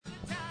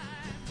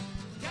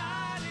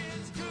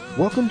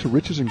Welcome to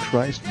Riches in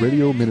Christ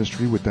Radio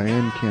Ministry with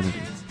Diane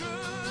Kennedy.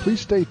 Please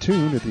stay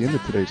tuned at the end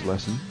of today's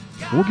lesson.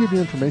 We'll give you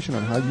information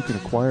on how you can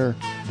acquire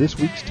this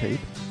week's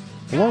tape,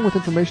 along with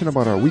information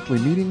about our weekly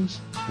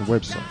meetings and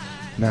website.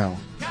 Now,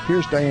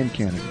 here's Diane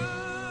Kennedy.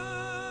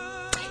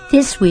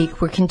 This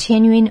week, we're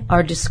continuing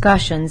our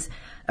discussion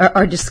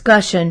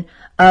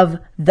of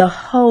the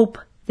hope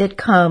that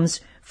comes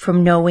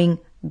from knowing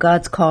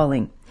God's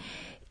calling.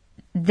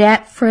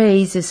 That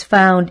phrase is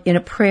found in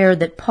a prayer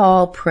that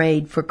Paul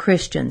prayed for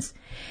Christians,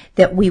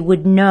 that we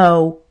would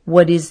know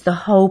what is the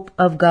hope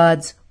of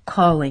God's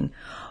calling,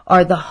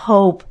 or the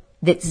hope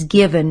that's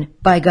given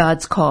by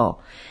God's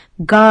call.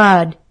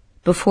 God,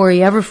 before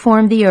He ever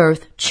formed the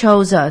earth,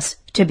 chose us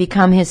to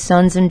become His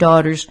sons and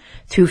daughters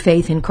through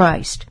faith in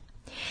Christ.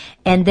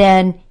 And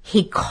then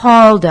He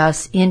called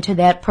us into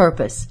that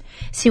purpose.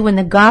 See, when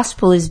the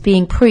gospel is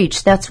being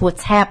preached, that's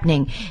what's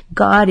happening.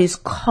 God is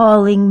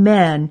calling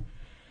men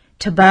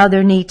to bow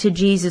their knee to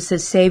Jesus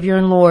as Savior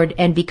and Lord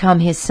and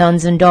become His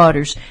sons and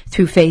daughters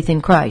through faith in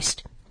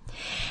Christ.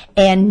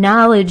 And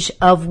knowledge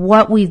of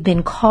what we've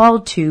been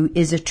called to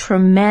is a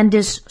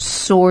tremendous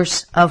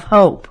source of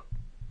hope.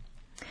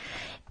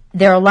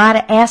 There are a lot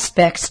of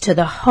aspects to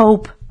the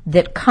hope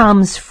that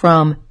comes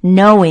from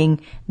knowing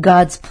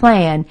God's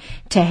plan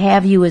to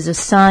have you as a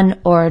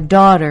son or a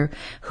daughter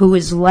who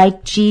is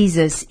like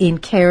Jesus in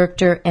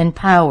character and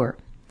power.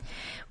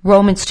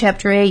 Romans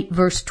chapter 8,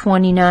 verse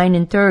 29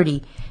 and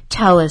 30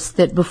 tell us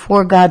that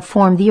before God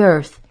formed the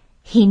earth,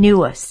 He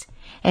knew us,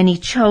 and He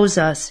chose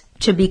us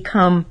to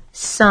become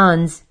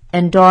sons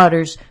and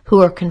daughters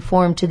who are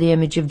conformed to the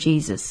image of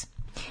Jesus,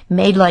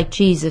 made like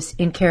Jesus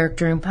in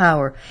character and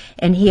power.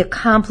 And He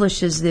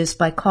accomplishes this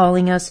by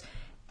calling us,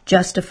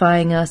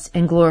 justifying us,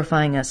 and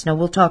glorifying us. Now,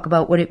 we'll talk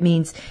about what it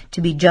means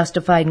to be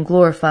justified and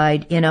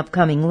glorified in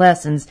upcoming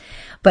lessons,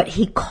 but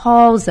He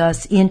calls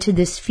us into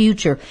this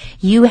future.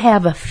 You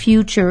have a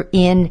future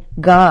in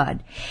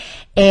God.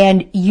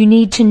 And you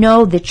need to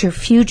know that your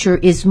future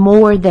is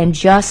more than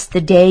just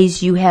the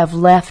days you have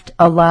left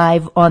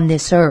alive on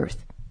this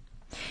earth.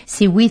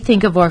 See, we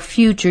think of our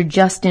future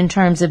just in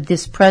terms of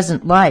this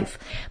present life,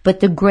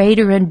 but the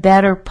greater and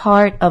better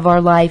part of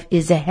our life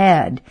is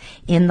ahead,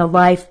 in the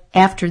life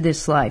after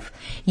this life.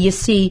 You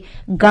see,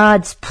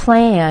 God's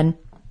plan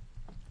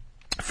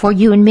for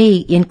you and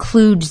me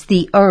includes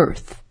the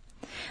earth.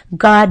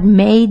 God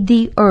made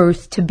the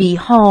earth to be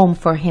home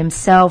for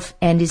Himself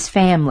and His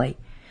family.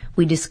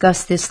 We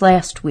discussed this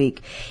last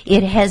week.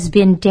 It has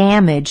been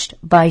damaged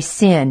by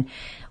sin.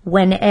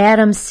 When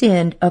Adam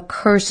sinned, a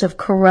curse of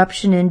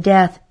corruption and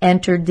death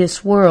entered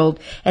this world,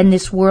 and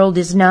this world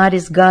is not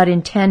as God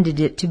intended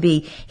it to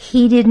be.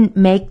 He didn't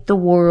make the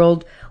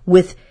world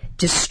with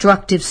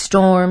destructive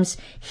storms.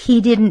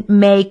 He didn't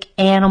make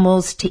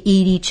animals to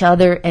eat each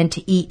other and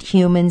to eat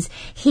humans.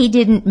 He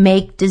didn't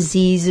make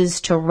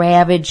diseases to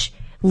ravage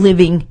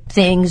living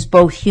things,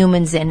 both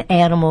humans and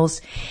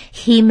animals.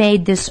 He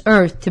made this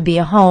earth to be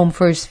a home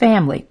for His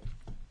family,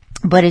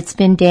 but it's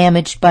been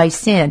damaged by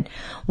sin.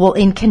 Well,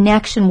 in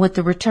connection with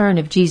the return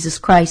of Jesus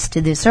Christ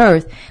to this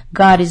earth,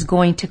 God is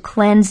going to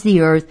cleanse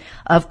the earth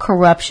of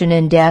corruption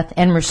and death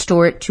and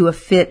restore it to a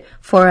fit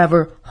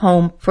forever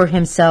home for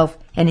Himself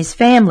and His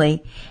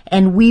family,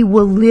 and we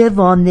will live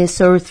on this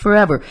earth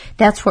forever.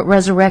 That's what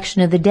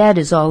resurrection of the dead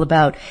is all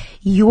about.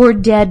 Your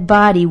dead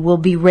body will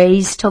be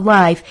raised to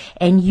life,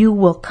 and you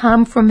will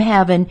come from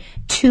heaven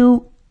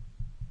to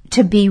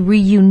be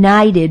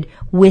reunited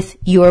with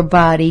your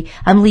body.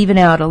 I'm leaving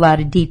out a lot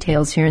of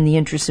details here in the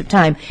interest of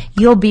time.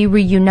 You'll be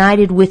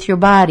reunited with your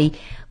body,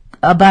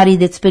 a body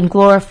that's been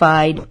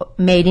glorified,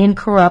 made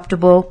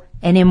incorruptible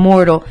and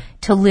immortal,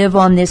 to live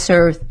on this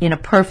earth in a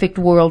perfect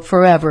world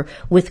forever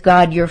with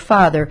God your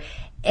Father,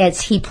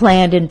 as He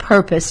planned and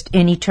purposed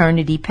in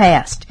eternity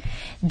past.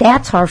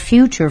 That's our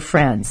future,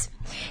 friends.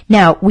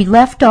 Now, we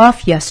left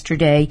off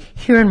yesterday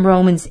here in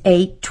Romans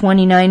 8,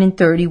 29 and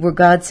 30, where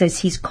God says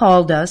He's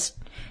called us,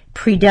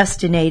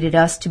 predestinated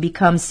us to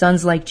become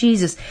sons like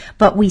Jesus.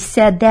 But we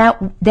said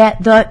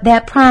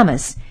that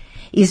promise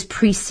is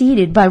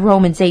preceded by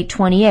Romans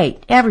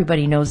 8:28.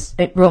 Everybody knows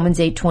Romans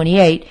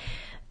 8:28,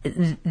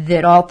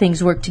 that all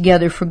things work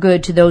together for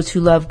good to those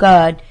who love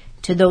God,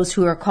 to those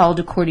who are called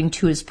according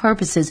to His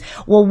purposes.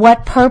 Well,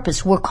 what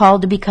purpose? We're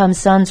called to become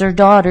sons or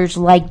daughters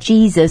like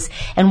Jesus,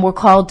 and we're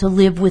called to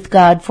live with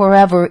God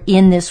forever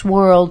in this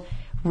world,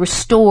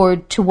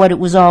 restored to what it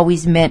was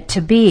always meant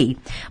to be.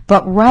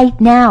 But right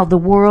now, the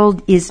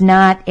world is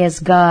not as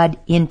God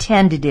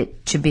intended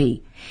it to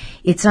be.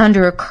 It's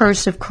under a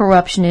curse of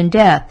corruption and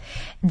death.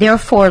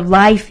 Therefore,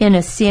 life in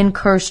a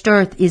sin-cursed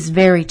earth is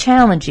very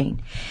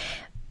challenging.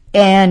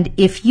 And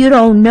if you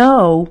don't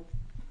know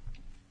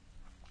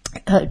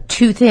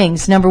two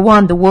things. Number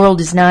one, the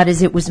world is not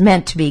as it was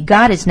meant to be.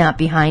 God is not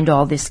behind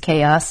all this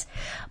chaos.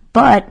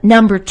 But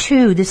number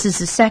two, this is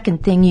the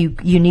second thing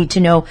you need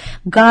to know.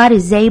 God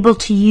is able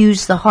to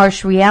use the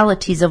harsh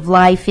realities of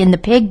life in the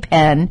pig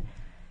pen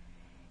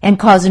and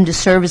cause Him to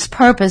serve His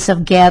purpose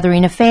of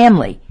gathering a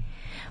family.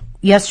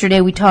 Yesterday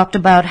we talked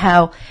about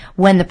how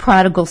when the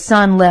prodigal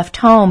son left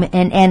home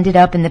and ended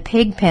up in the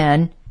pig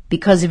pen,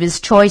 because of his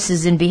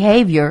choices and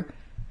behavior.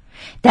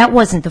 That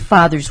wasn't the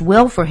Father's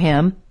will for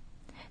him.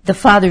 The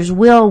Father's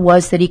will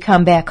was that he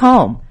come back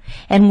home.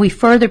 And we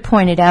further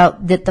pointed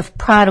out that the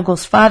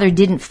prodigal's father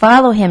didn't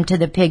follow him to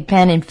the pig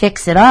pen and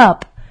fix it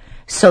up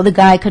so the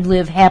guy could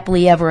live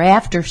happily ever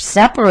after,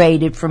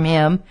 separated from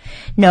him.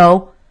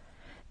 No,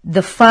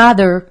 the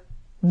father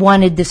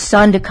wanted the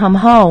son to come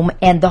home,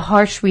 and the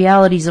harsh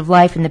realities of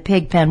life in the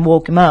pig pen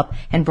woke him up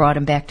and brought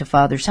him back to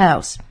Father's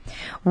house.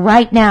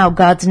 Right now,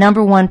 God's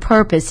number one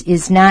purpose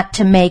is not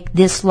to make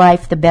this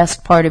life the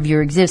best part of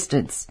your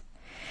existence.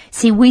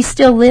 See, we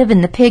still live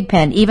in the pig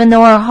pen. Even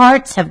though our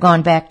hearts have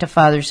gone back to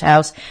Father's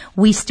house,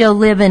 we still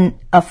live in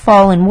a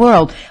fallen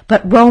world.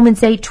 But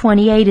Romans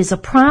 8:28 is a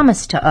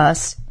promise to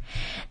us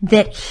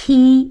that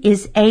he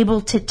is able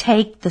to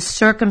take the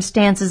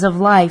circumstances of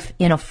life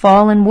in a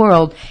fallen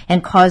world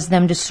and cause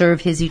them to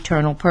serve his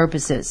eternal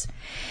purposes.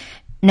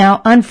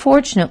 Now,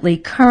 unfortunately,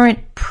 current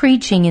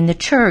preaching in the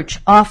church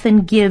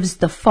often gives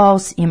the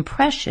false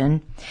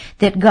impression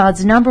that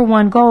God's number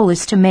one goal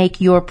is to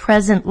make your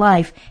present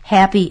life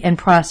happy and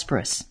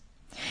prosperous.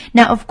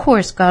 Now, of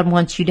course, God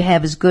wants you to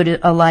have as good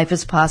a life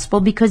as possible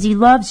because he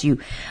loves you,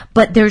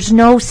 but there's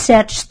no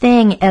such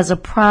thing as a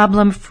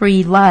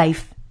problem-free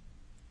life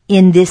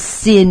in this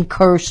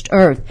sin-cursed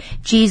earth.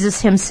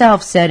 Jesus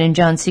himself said in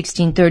John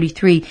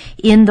 16:33,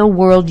 "In the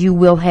world you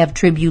will have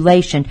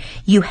tribulation."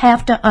 You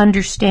have to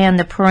understand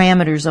the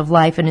parameters of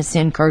life in a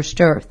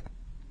sin-cursed earth.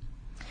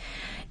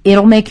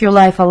 It'll make your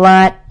life a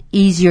lot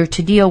easier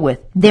to deal with.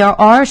 There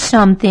are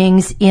some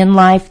things in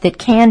life that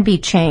can be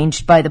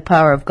changed by the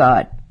power of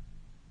God.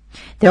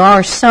 There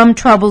are some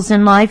troubles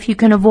in life you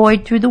can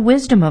avoid through the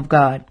wisdom of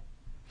God.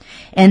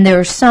 And there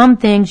are some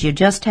things you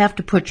just have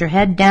to put your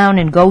head down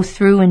and go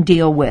through and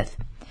deal with.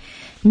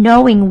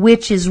 Knowing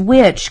which is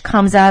which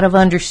comes out of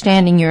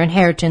understanding your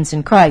inheritance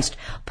in Christ.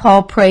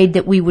 Paul prayed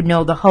that we would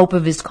know the hope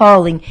of his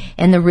calling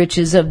and the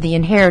riches of the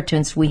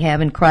inheritance we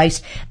have in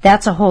Christ.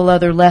 That's a whole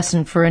other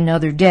lesson for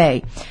another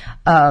day.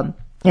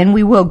 And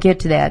we will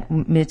get to that.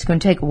 It's going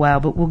to take a while,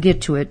 but we'll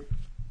get to it.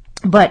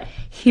 But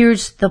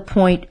here's the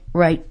point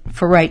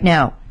right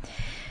now.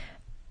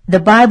 The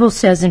Bible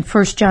says in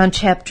 1 John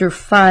chapter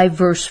 5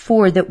 verse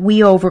 4 that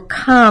we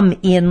overcome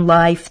in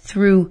life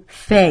through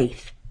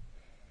faith.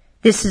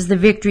 This is the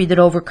victory that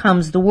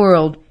overcomes the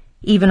world,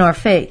 even our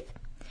faith.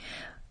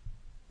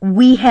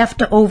 We have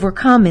to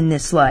overcome in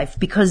this life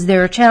because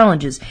there are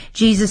challenges.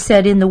 Jesus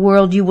said, "In the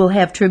world you will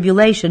have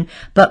tribulation,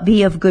 but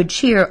be of good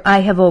cheer. I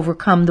have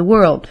overcome the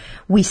world."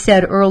 We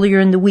said earlier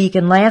in the week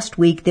and last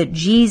week that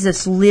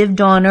Jesus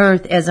lived on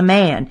earth as a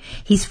man.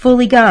 He's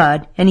fully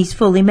God and he's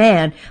fully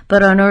man,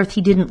 but on earth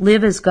he didn't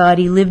live as God.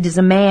 He lived as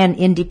a man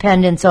in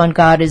dependence on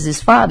God as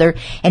his Father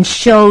and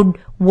showed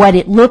what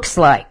it looks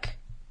like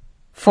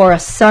for a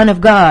son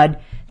of God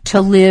to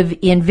live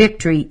in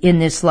victory in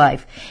this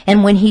life.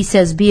 And when he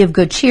says, "Be of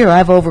good cheer,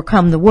 I've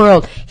overcome the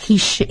world,"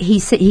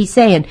 he's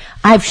saying,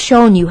 I've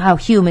shown you how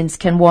humans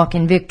can walk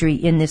in victory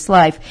in this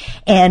life.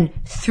 And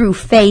through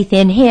faith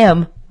in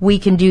him, we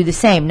can do the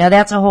same. Now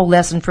that's a whole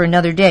lesson for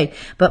another day.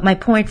 But my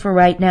point for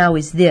right now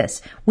is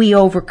this. We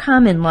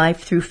overcome in life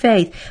through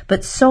faith,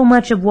 but so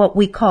much of what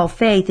we call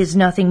faith is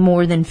nothing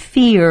more than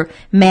fear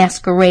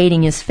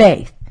masquerading as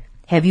faith.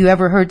 Have you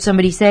ever heard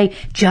somebody say,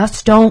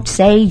 "Just don't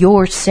say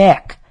you're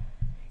sick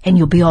and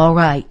you'll be all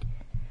right"?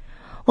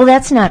 Well,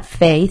 that's not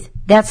faith.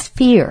 That's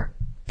fear.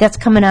 That's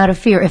coming out of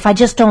fear. If I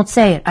just don't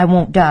say it, I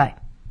won't die.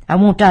 I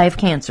won't die of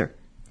cancer.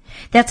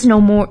 That's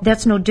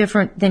no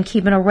different than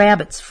keeping a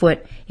rabbit's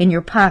foot in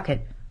your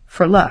pocket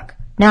for luck.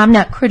 Now, I'm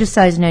not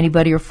criticizing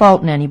anybody or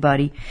faulting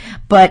anybody,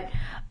 but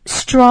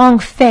strong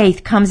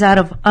faith comes out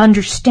of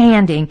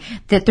understanding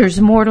that there's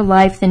more to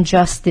life than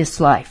just this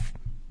life.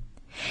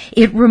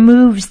 It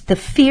removes the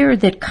fear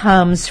that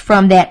comes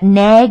from that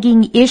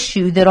nagging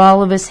issue that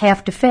all of us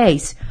have to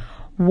face.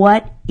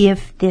 What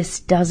if this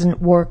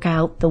doesn't work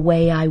out the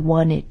way I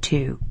want it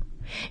to?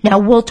 Now,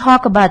 we'll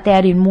talk about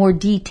that in more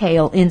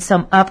detail in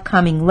some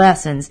upcoming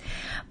lessons.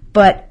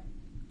 But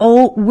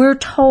we're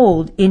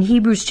told in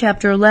Hebrews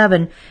chapter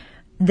 11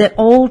 that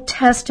Old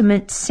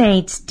Testament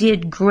saints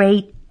did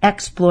great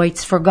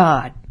exploits for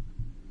God.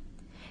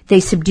 They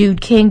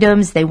subdued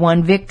kingdoms, they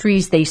won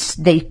victories,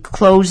 they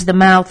closed the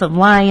mouth of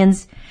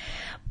lions.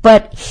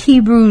 But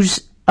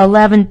Hebrews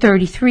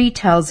 11:33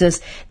 tells us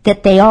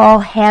that they all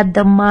had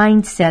the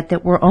mindset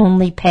that we're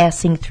only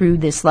passing through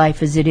this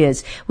life as it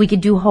is. We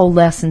could do whole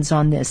lessons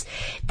on this.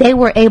 They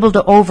were able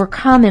to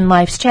overcome in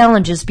life's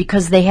challenges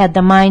because they had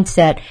the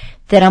mindset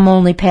that I'm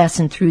only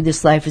passing through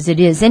this life as it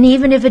is. And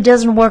even if it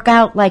doesn't work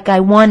out like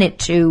I want it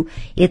to,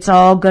 it's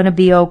all going to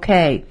be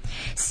okay.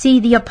 See,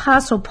 the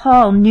Apostle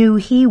Paul knew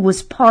he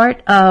was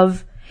part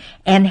of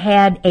and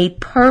had a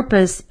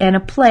purpose and a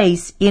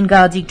place in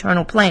God's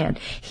eternal plan.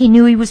 He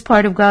knew he was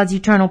part of God's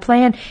eternal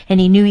plan, and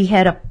he knew he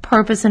had a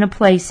purpose and a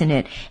place in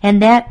it.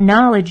 And that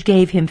knowledge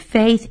gave him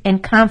faith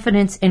and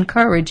confidence and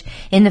courage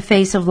in the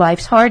face of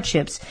life's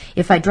hardships.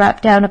 If I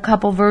drop down a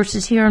couple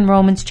verses here in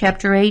Romans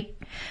chapter 8,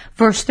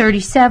 Verse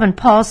 37,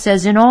 Paul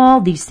says, in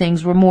all these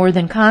things we're more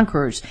than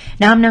conquerors.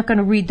 Now, I'm not going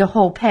to read the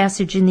whole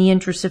passage in the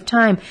interest of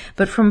time,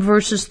 but from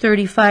verses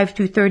 35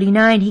 through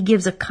 39, he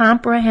gives a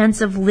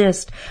comprehensive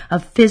list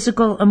of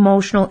physical,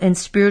 emotional, and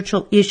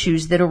spiritual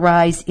issues that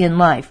arise in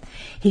life.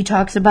 He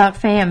talks about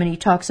famine. He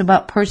talks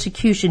about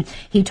persecution.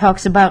 He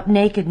talks about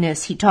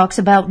nakedness. He talks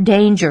about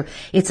danger.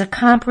 It's a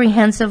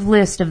comprehensive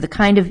list of the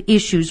kind of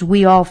issues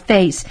we all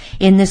face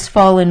in this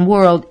fallen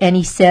world, and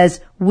he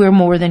says we're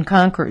more than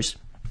conquerors.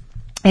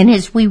 And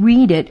as we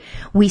read it,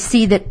 we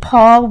see that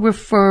Paul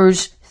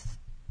refers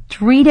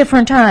 3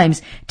 different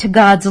times to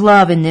God's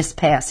love in this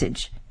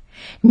passage.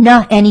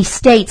 And he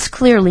states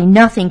clearly,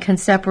 nothing can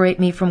separate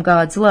me from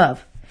God's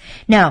love.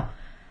 Now,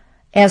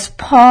 as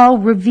Paul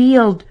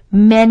revealed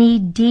many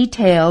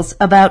details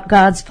about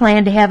God's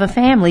plan to have a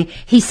family,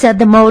 he said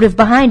the motive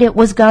behind it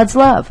was God's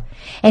love.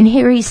 And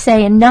here he's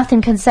saying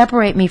nothing can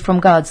separate me from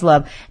God's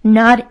love.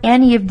 Not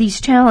any of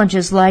these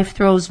challenges life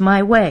throws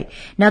my way.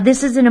 Now,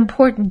 this is an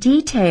important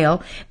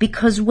detail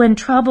because when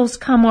troubles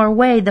come our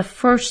way, the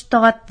first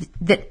thought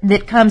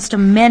that comes to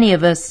many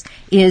of us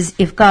is,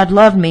 if God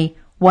loved me,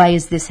 why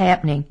is this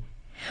happening?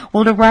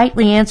 Well, to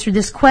rightly answer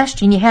this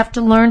question, you have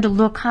to learn to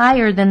look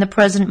higher than the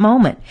present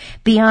moment,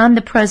 beyond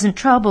the present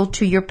trouble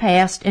to your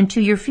past and to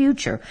your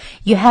future.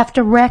 You have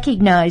to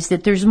recognize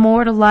that there's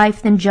more to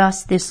life than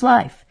just this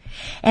life.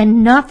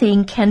 And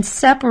nothing can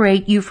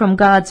separate you from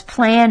God's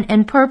plan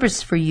and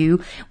purpose for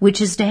you, which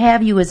is to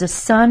have you as a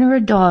son or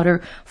a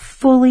daughter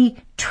fully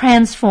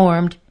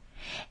transformed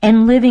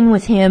and living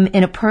with Him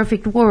in a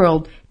perfect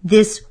world,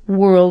 this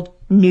world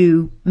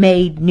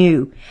made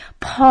new.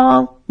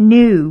 Paul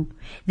knew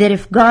that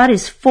if God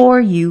is for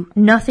you,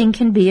 nothing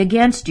can be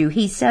against you.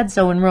 He said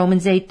so in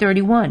Romans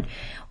 8:31.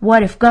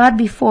 What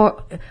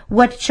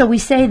shall we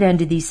say then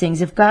to these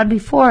things? If God be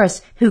for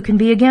us, who can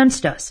be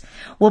against us?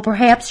 Well,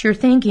 perhaps you're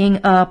thinking,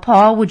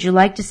 Paul, would you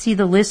like to see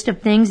the list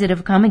of things that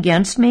have come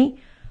against me?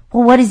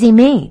 Well, what does he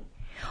mean?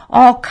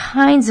 All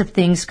kinds of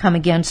things come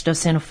against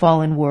us in a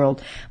fallen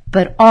world,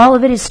 but all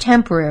of it is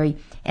temporary,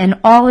 and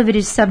all of it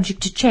is subject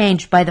to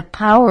change by the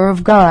power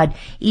of God,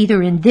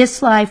 either in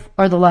this life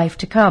or the life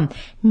to come.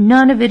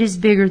 None of it is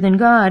bigger than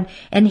God,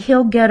 and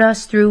He'll get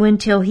us through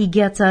until He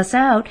gets us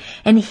out,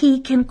 and He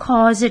can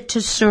cause it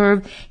to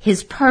serve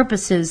His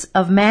purposes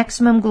of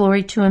maximum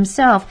glory to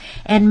Himself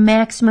and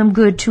maximum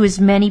good to as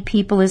many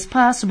people as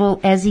possible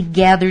as He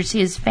gathers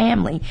His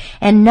family.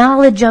 And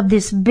knowledge of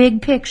this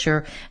big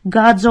picture,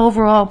 God's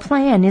overall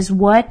plan, is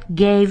what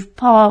gave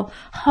Paul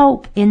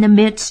hope in the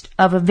midst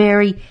of a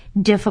very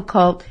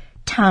difficult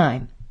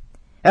time,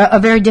 a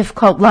very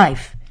difficult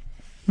life,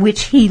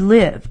 which he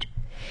lived.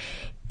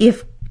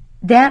 If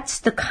that's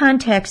the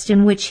context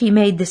in which he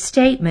made the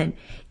statement,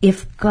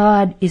 if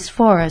God is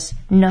for us,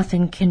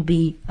 nothing can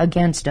be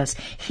against us.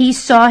 He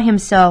saw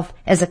himself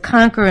as a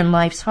conqueror in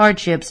life's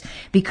hardships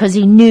because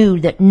he knew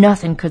that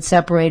nothing could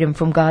separate him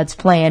from God's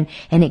plan,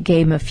 and it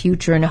gave him a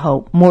future and a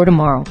hope. More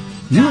tomorrow.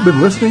 You have been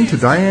listening to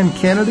Diane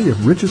Kennedy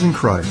of Riches in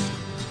Christ.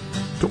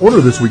 To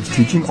order this week's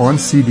teaching on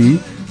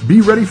CD, be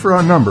ready for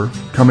our number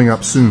coming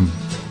up soon.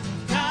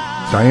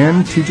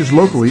 Diane teaches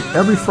locally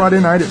every Friday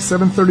night at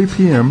 7:30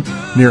 p.m.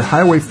 near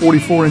Highway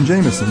 44 in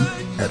Jameson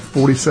at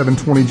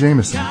 4720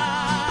 Jameson.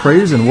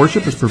 Praise and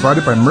worship is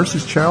provided by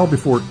Mercy's Child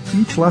before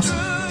each lesson.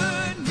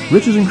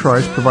 Riches in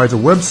Christ provides a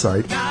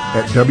website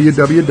at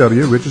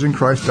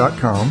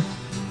www.richesinChrist.com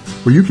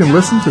where you can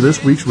listen to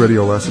this week's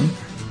radio lesson,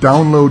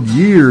 download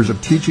years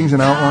of teachings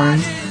and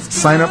outlines,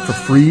 sign up for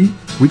free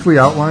weekly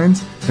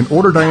outlines, and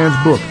order Diane's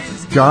book,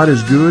 God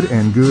is Good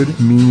and Good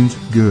Means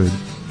Good.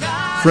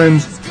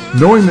 Friends,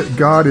 knowing that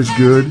God is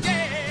good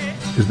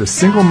is the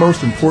single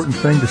most important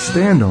thing to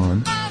stand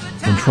on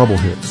when trouble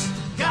hits.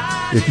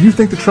 If you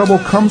think the trouble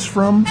comes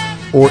from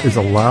or is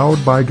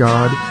allowed by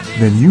God,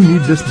 then you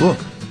need this book.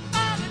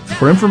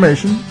 For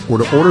information or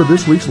to order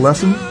this week's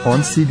lesson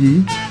on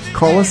CD,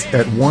 call us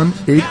at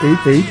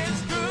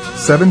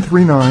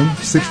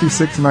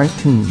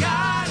 1-888-739-6619.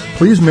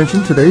 Please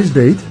mention today's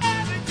date.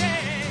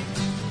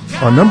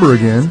 Our number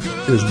again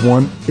is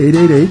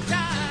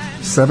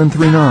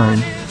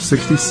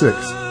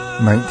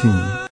 1-888-739-6619.